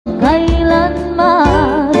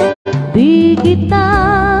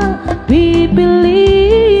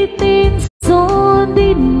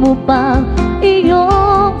pa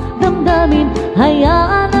iyong damdamin.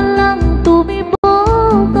 Hayaan na lang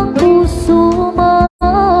tumibok ang puso mo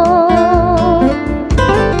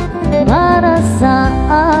para sa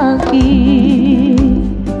akin.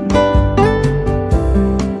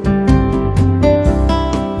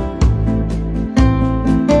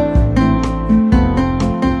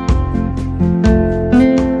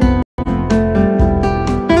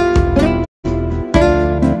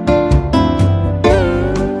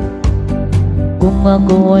 Kung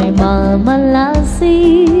ako ay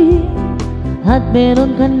mamalasing at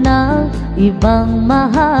meron ka na ibang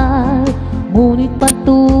mahal, ngunit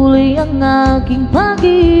patuloy ang aking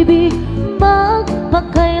pag-ibig,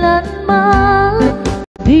 magpakailanman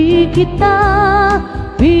di kita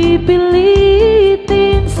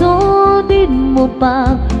pipilitin. Sundin mo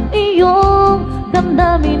pa iyong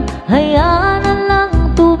damdamin. Hayaan na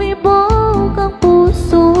lang tumibok ang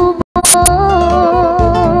puso mo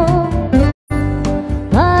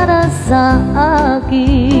para sa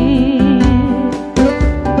akin.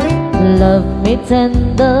 Love me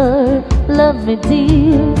tender, love me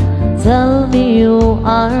dear, tell me you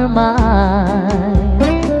are mine.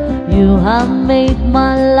 You have made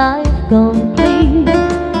my life complete,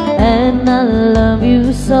 and I love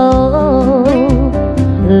you so.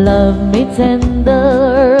 Love me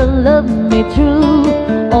tender, love me true,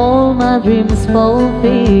 all my dreams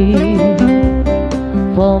fulfill.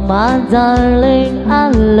 For my darling,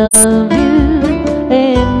 I love you,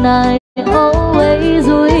 and I always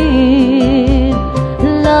will.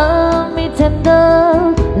 Love me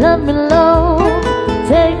tender, love me low,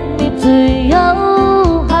 take me to your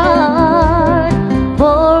heart,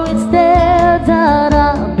 for it's there that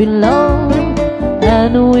I belong,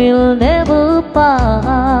 and we'll never part.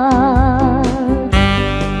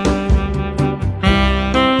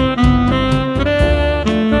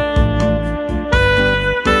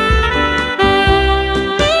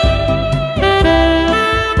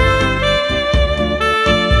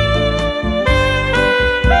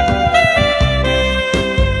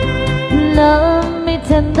 Love me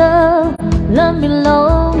tender, love me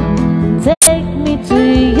long, take me to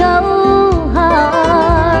your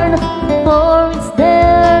heart, for it's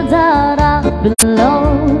there that I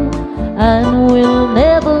belong, and we'll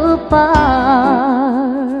never part.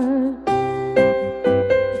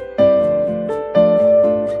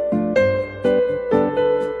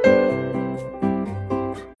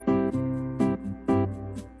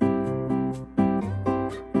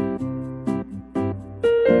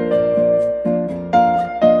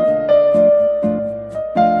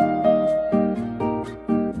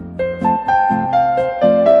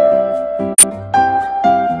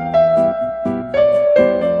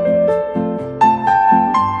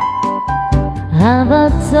 Have I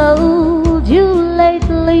told you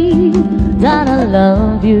lately that I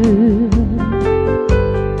love you?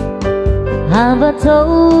 Have I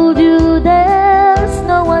told you there's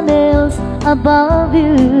no one else above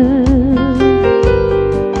you?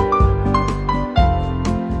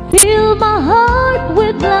 Fill my heart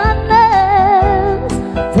with gladness,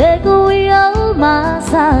 take away all my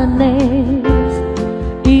sadness.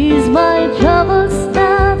 Ease my troubles,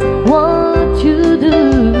 that's what you do.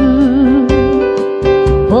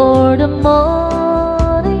 For the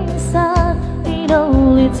morning sun in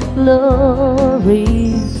all its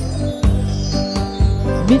glory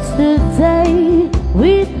meets the day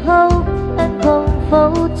with hope and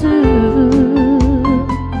comfort too.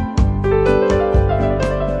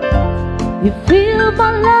 You fill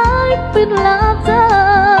my life with laughter,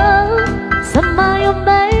 somehow you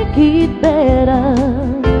make it better.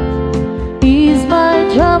 Ease my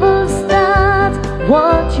troubles, that's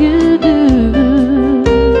what you do.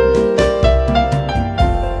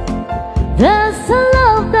 There's a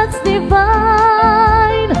love that's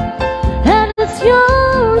divine, and it's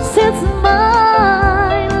yours, it's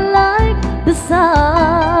mine, like the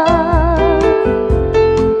sun.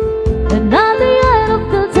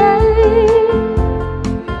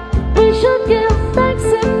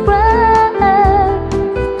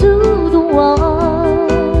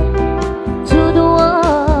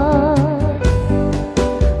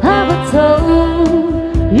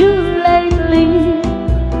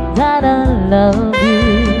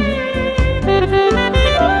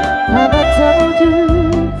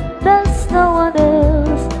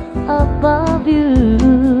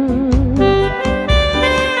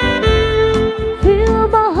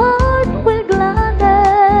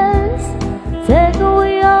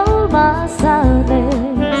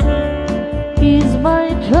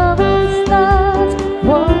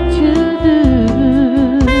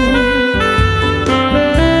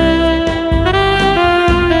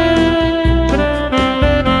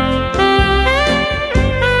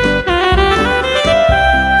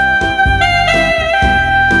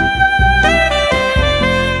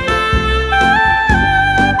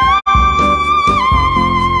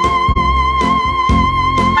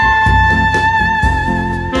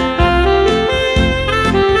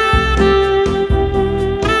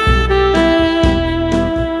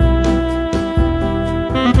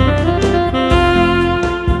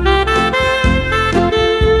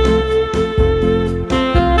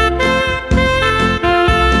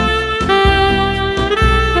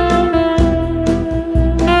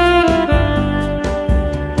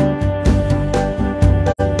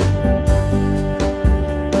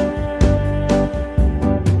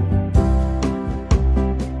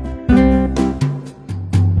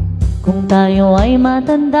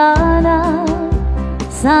 matanda na,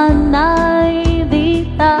 sana'y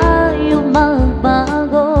di tayo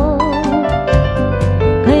magbago.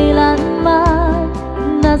 Kailanman,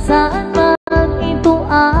 nasaan man ito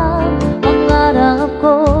ang pangarap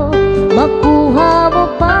ko. Makuha mo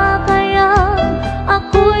pa kaya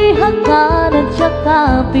ako'y hanggan at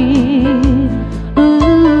yakapin,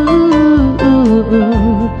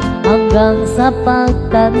 hanggang sa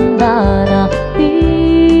pagtanda natin.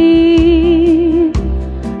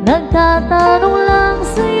 Nagtatanong lang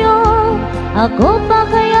sa'yo, ako pa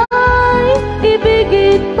kaya'y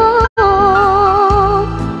ibigin mo?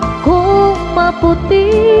 Kung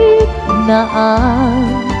maputi na ang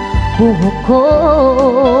buhok ko,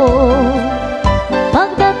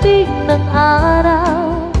 pagdating ng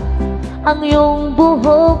araw, ang iyong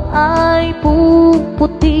buhok ay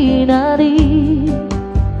puputi na rin.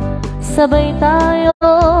 Sabay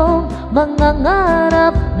tayong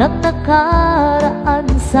mangangarap ng nakaraan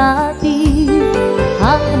sa atin.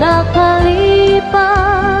 Ang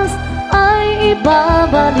nakalipas ay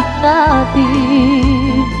ibabalik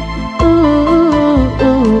natin.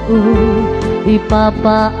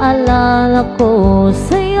 Ipapaalala ko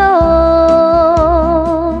sa'yo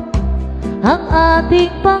ang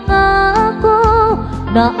ating pangako,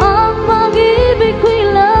 na ang pag-ibig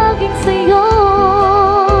ko'y laging sa'yo.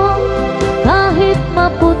 Kahit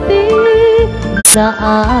maputi na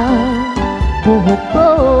ang buhok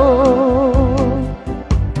ko,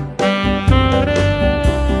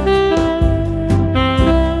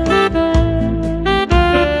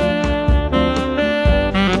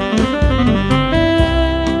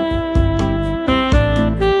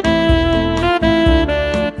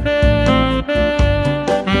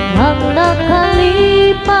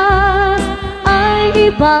 nakalipas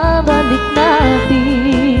ay ibabalik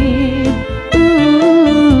natin.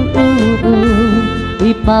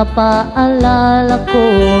 Ipapaalala ko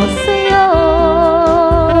sa'yo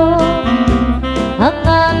ang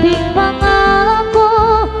ating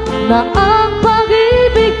pangako, na ang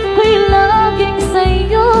pag-ibig ko'y laging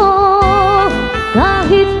sa'yo.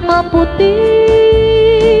 Kahit maputi,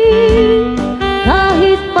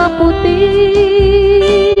 kahit maputi,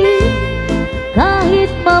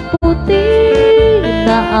 kahit maputi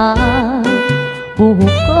na ang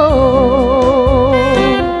buhok ko.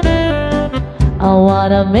 I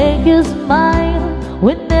wanna make you smile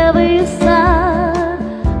whenever you're sad,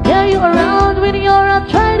 carry you around when your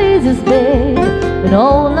arthritis is bad. And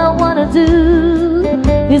all I wanna do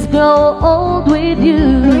is grow old with you.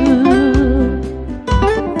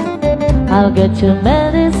 I'll get you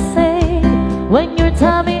medicine when your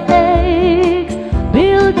tummy aches,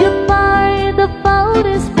 build your mind about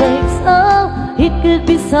this place. Oh, it could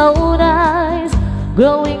be so nice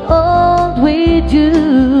growing old with you.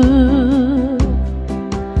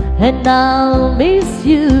 And I'll miss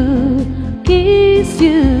you, kiss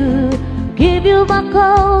you, give you my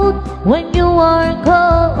coat when you are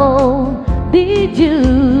cold. Did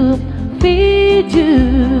you, feed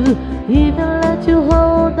you, even let you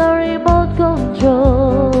hold the remote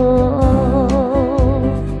control?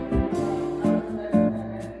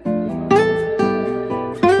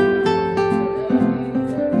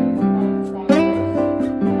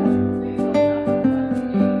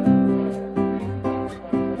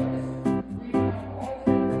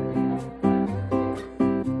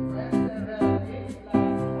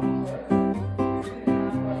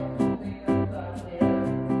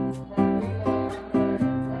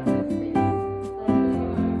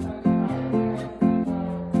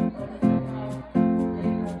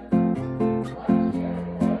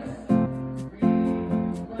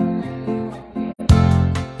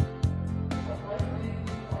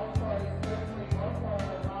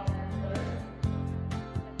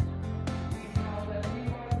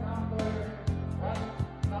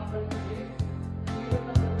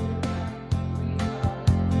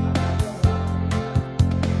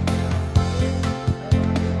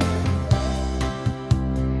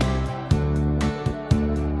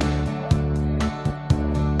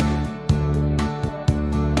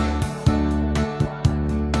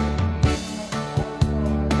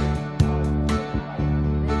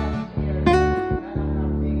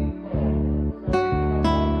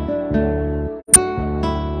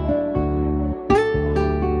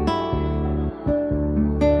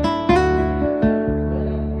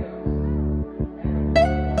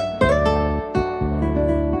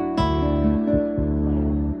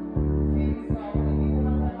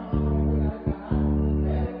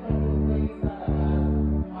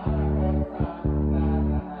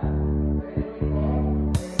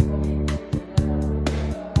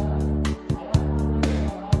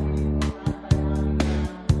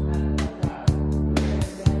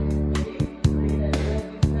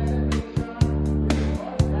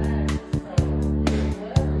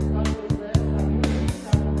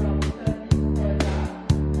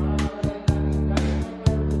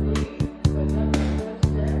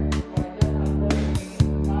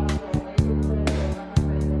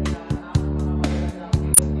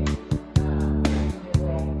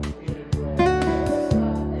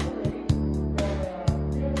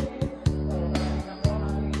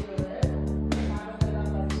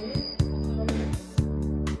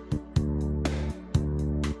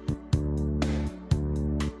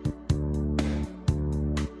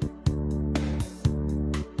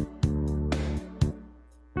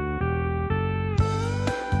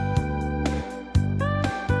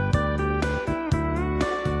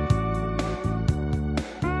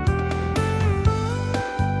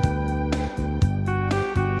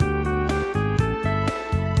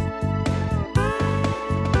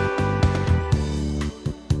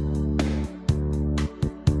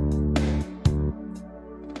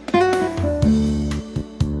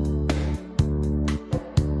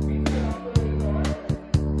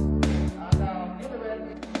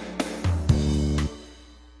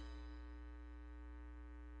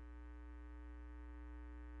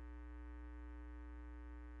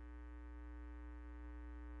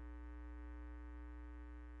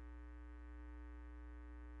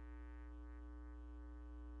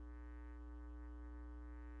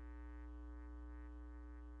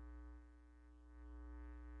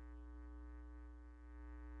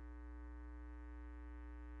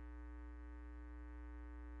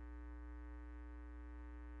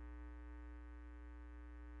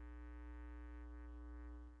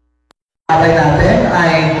 kamay natin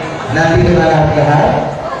ay nandito na lahat.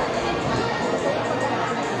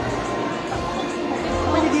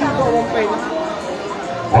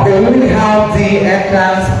 Okay, we will have the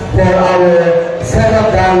entrance for our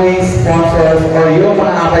secondary sponsors or yung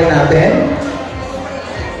mga abay natin.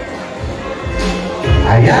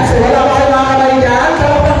 Ayan, so wala pa kayo mga kamay dyan.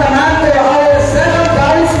 Talagang naman for our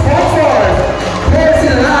secondary sponsors. First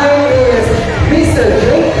in line is Mr.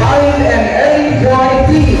 Jake Karin and Erin Joy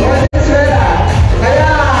T. Venezuela.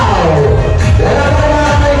 Kaya, wala pa kayo mga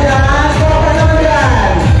kamay dyan. Talagang naman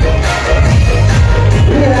yan.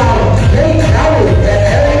 We have Jake Karin and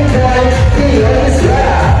Erin Joy T.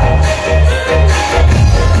 Venezuela.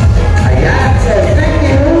 Ayan, so thank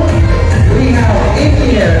you. We have in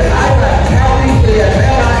here, Ivan, Kelly,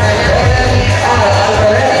 Leonela, and Oren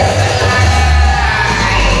Alvarez.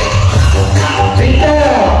 Vito.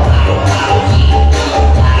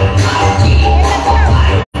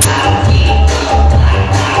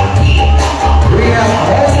 We have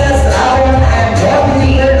Moses, Aaron, and Bobby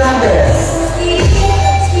Hernandez.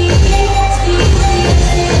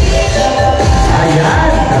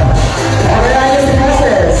 Ayan. Okay, ayun si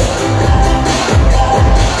Moses.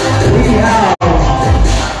 We have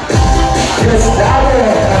Gustavo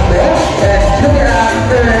Campbell and Junior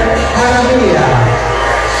Actor Maravilla.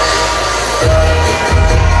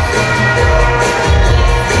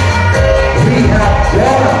 We have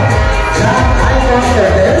John Icon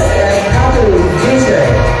Cortez and Kato Gize.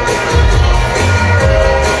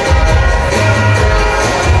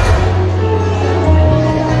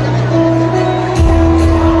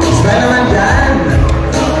 Isa naman dyan.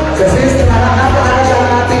 Kasi parang napakaganda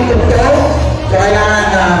ng ating tugtog. So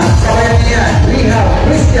kailangan sabayan niya yan. We have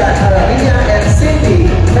Christian Maravilla and Cindy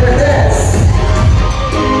Cortez.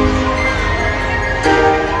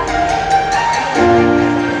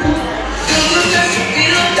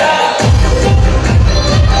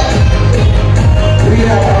 We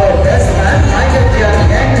have our best man, Michael Jan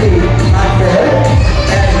Henry Manfred,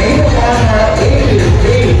 and maid of honor, Adrian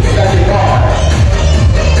Gates Salivar.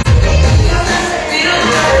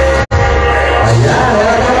 Ayan,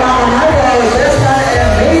 wala pa mga kamay, our best man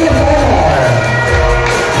and maid of honor.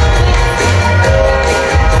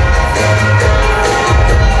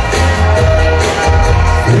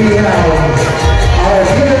 We have our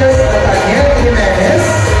leaders, Daniel Jimenez,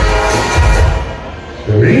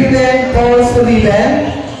 Riden Paul Sullivan,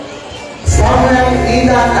 Samuel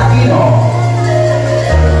Ida Aquino,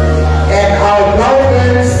 and our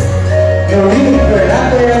governors, Noreen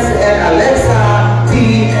Fernandez and Alexa T.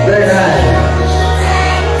 Bernal.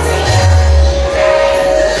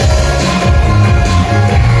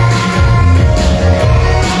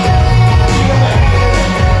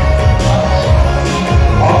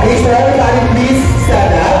 Okay, so everybody please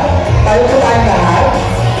stand up. Tayo po tayong lahat.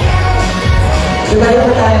 Tayo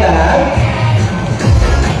po tayong lahat.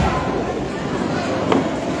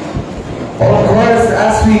 Of course,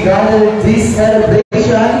 as we gather this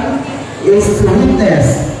celebration is to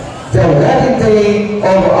witness the wedding day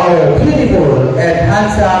of our beautiful and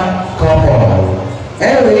handsome couple.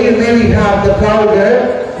 Anyway, may we have the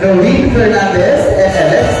founder, Noreen Fernandez and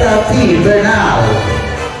Alexa T. Bernal.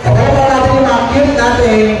 Ako pa natin yung mga cute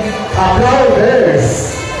natin applauders.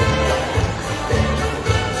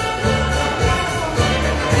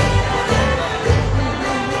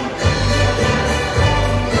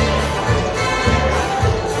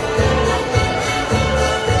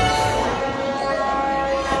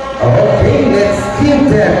 Okay, let's give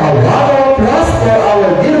them a round of applause for our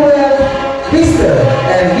newlywed Mr.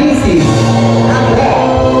 and Mrs. Hanwha.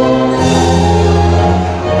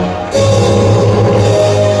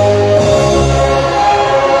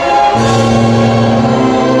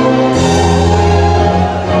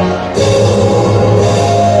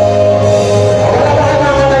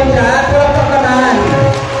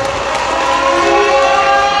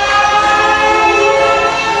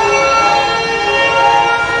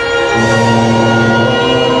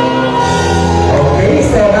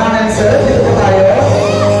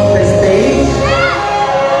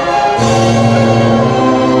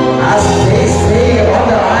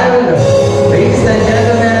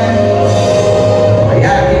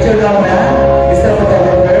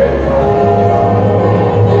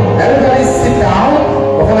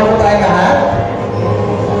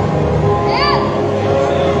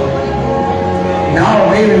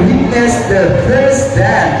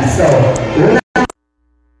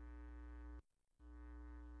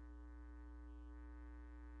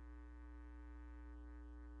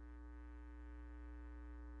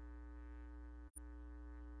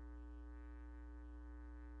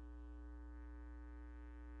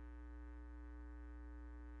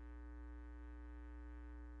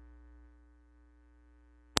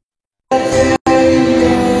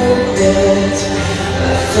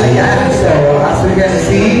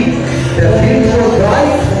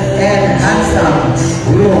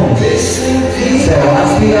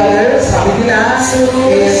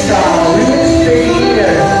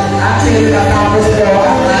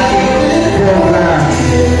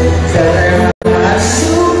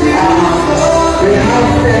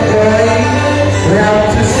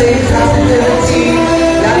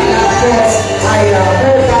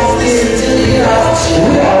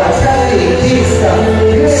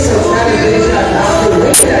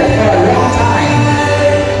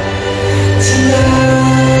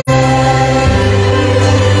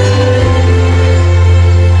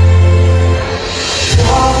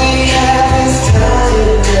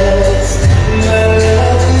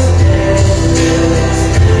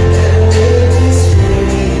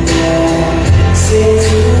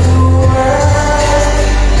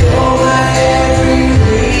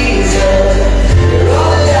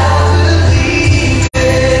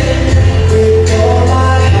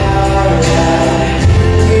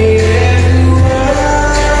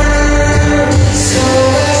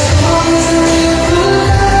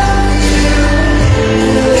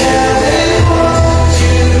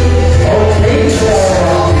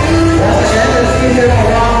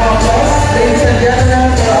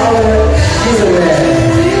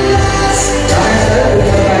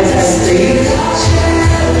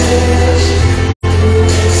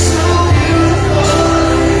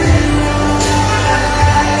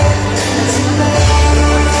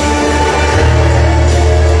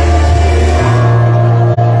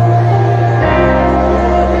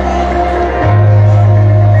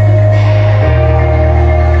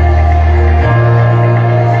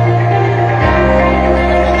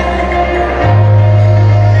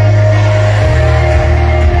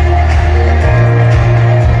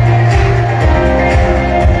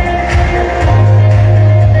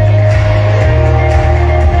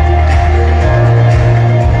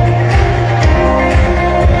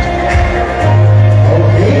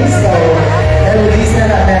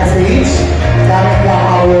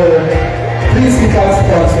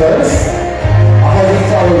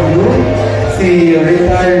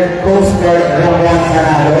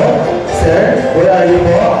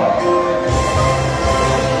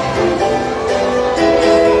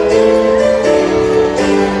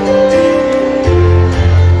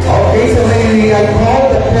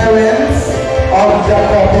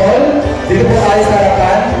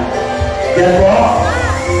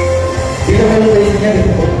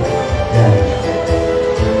 dito po. Yan.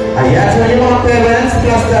 Ayan, so yung mga parents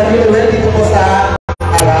plus the newlywed dito po sa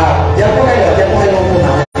harap. Diyan po kayo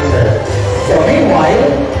pupunahan, sir. So meanwhile,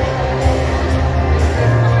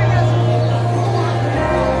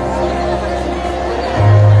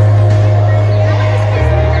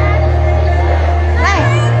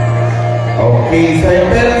 okay, so yung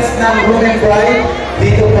parents ng groom and bride,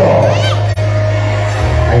 dito po.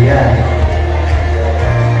 Ayan.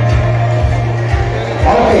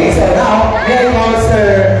 Okay, so now, may I call Sir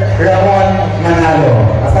Ramon Manalo.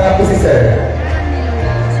 Asan na po si Sir?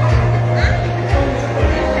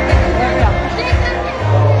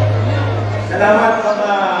 Salamat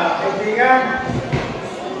mga kaibigan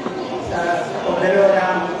sa pagdalo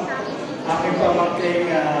ng aking pamangking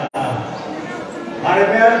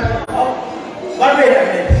Maribel. Maribel, I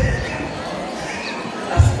mean.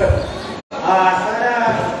 Sana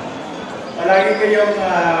palagi kayong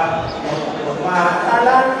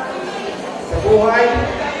mahatalan sa buhay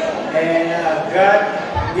and God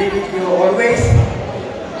be with you always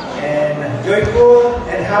and joyful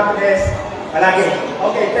and happiness palagi.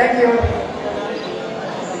 Okay, thank you.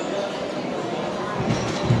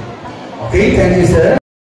 Okay, thank you, sir.